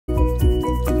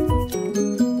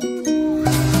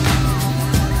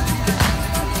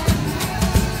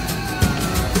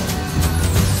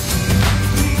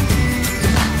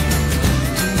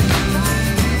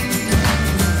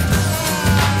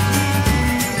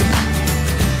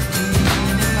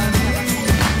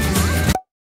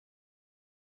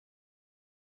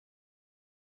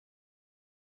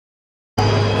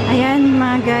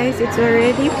It's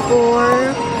already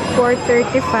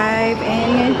 4:35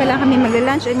 and ngayon pa lang kami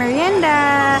magla-lunch and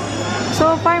merienda.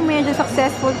 So far, medyo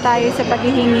successful tayo sa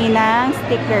paghihingi ng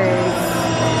stickers.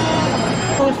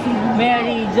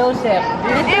 Mary, Joseph.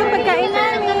 Ito yung pagkain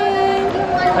namin.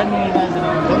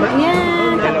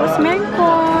 Ayan. Tapos meron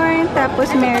corn.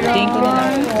 Tapos meron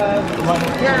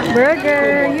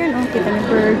burger. Yun, oh, kita na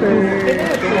burger.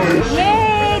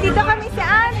 Yay! Dito kami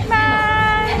sa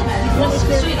Ant-Man!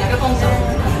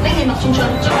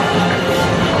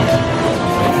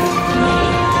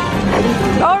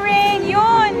 Orange!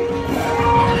 Yun!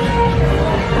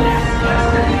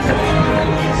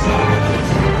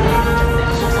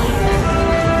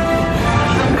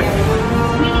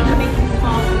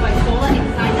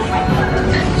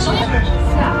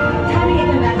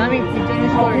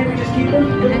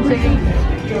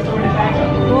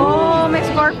 Oh, may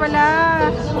score pala.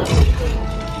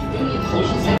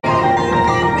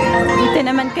 Dito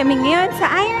naman kami ngayon sa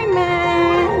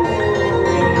Ironman.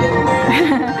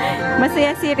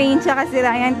 Masaya si Rain tsaka si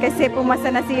Ryan kasi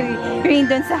pumasa na si Rain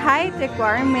doon sa height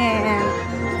requirement.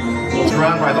 It's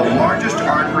run by the largest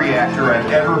arc reactor I've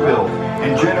ever built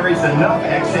and generates enough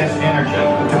excess energy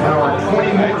to power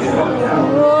 20 more solar towers.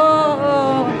 Whoa!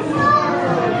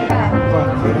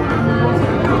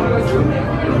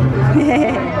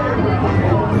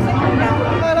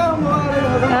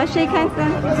 Oh, shake hands na.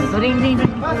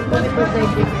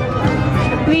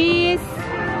 Please.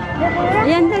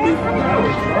 Ayan, daddy.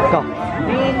 Go.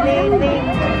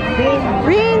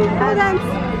 Ring. Dance.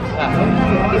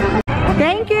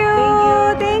 Thank you.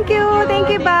 Thank you.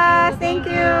 Thank you, boss. Thank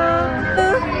you.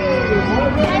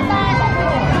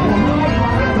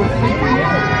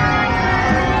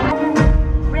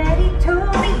 Ready to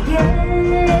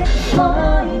begin.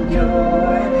 Find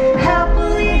your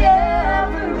happily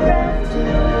ever after.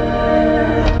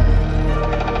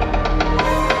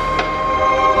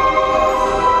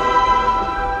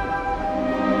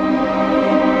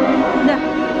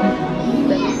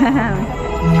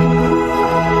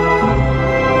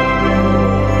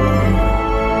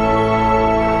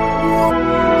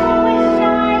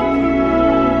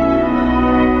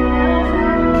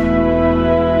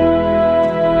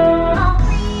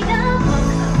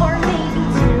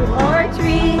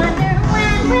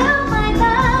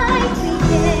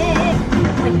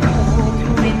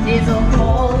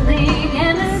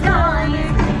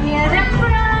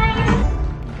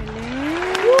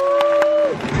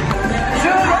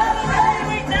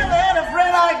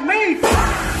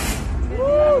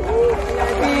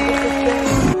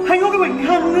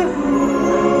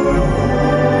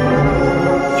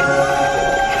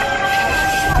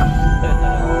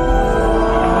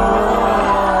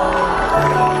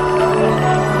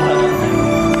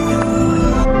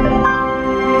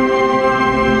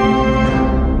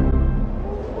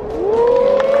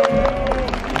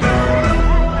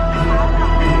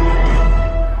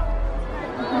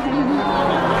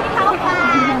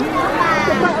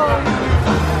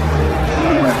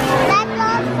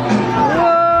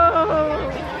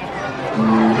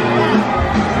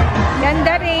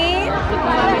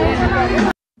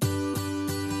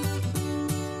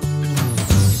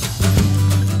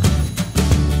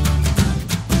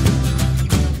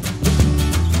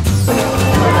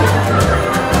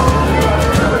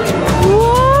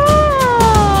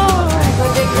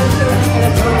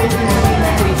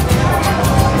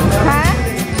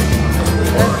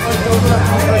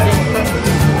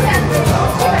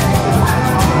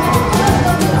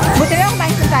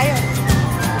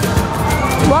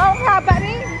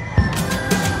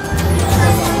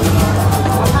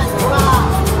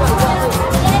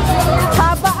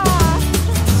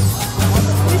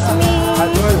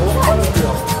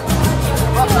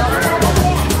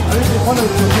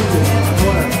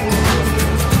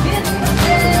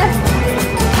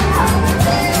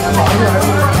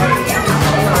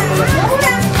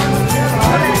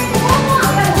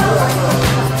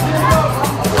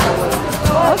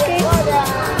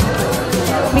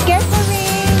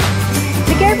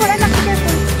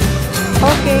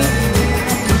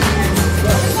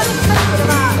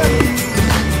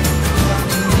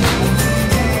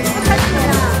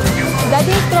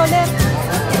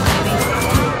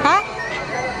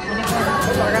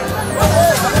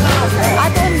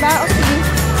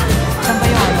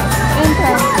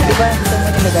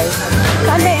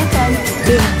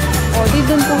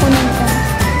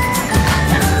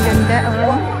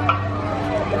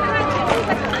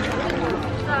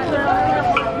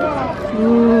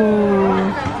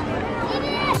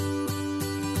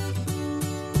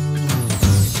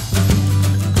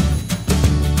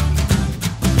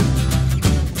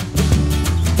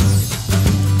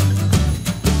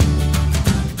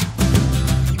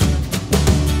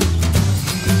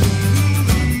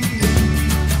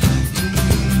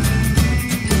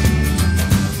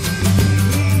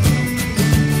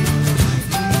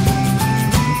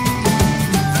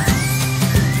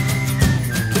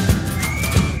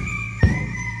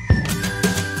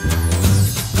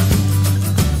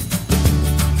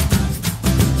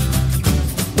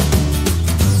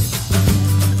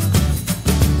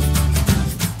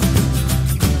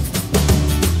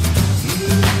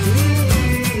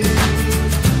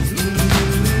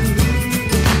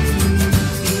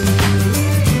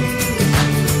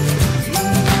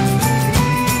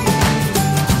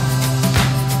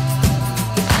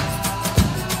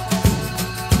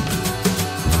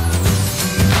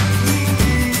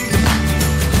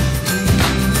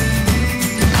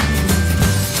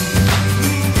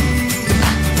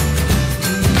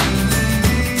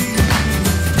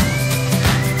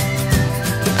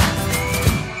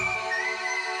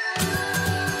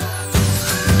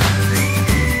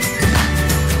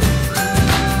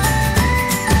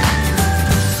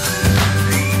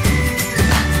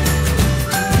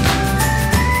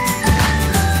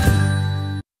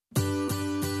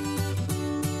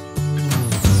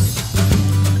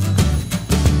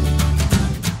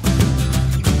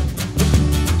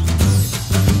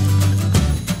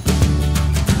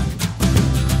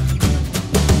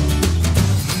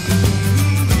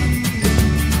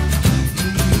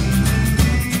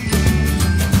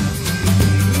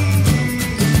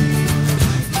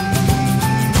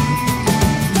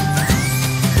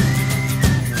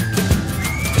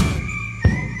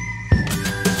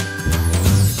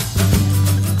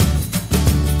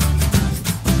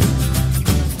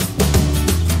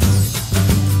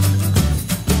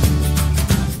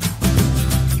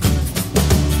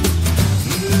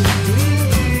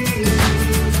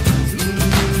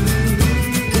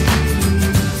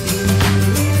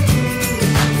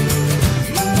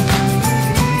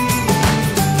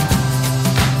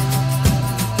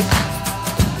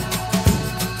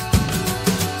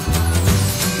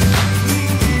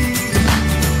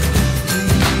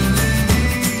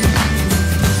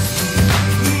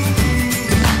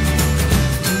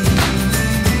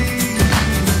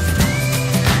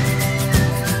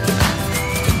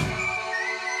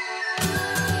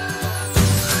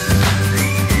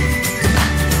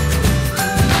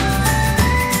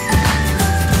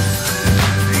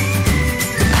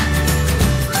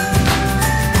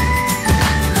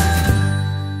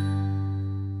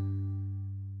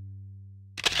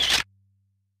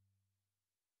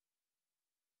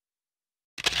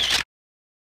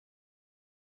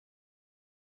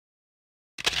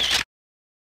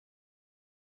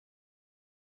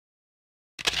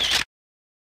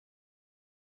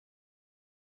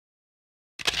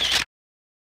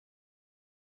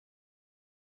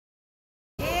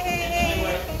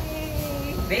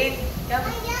 Babe,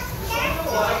 come.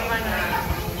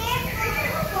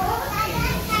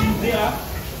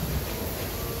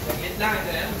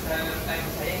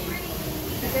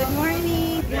 Good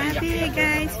morning! Happy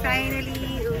guys!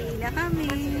 Finally, uwi na kami!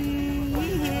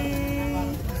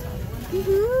 Yay!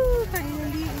 Woohoo!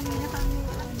 Finally, uwi na kami!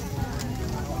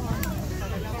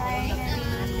 Finally!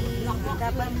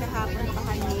 Dapat kahapon pa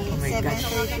kami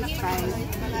 7:35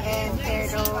 p.m.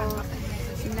 Pero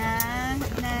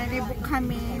na-rebook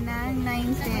kami ng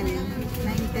 9:10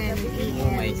 a.m.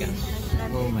 Oh my gosh.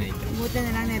 Oh my gosh. Buta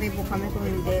na lang na-rebook kami kung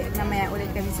hindi. Namaya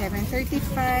ulit kami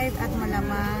 7:35 at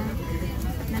malamang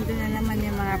nandun na naman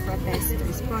yung mga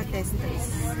protesters.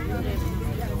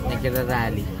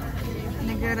 Nagrarally.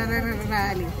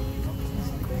 Nagrarally.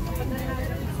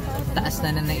 Taas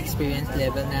na ng experience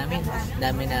level namin.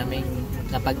 Dami naming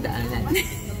napagdaanan.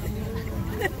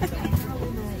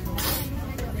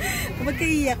 Huwag ka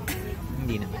iyak.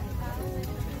 Hindi naman.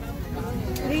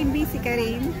 Rain, busy ka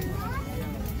rin.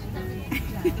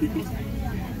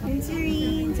 Yun si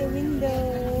Rain sa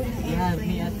window. You have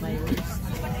me at my worst.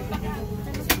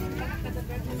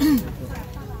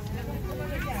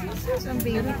 Some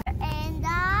baby. And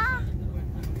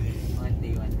One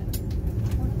day.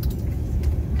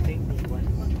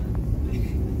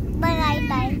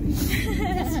 Baraytay.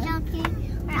 Just joking.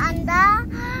 We're on the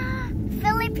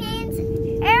Philippines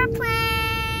airplane.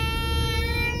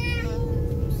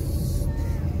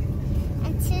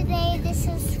 And today this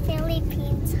is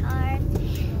Philippines heart.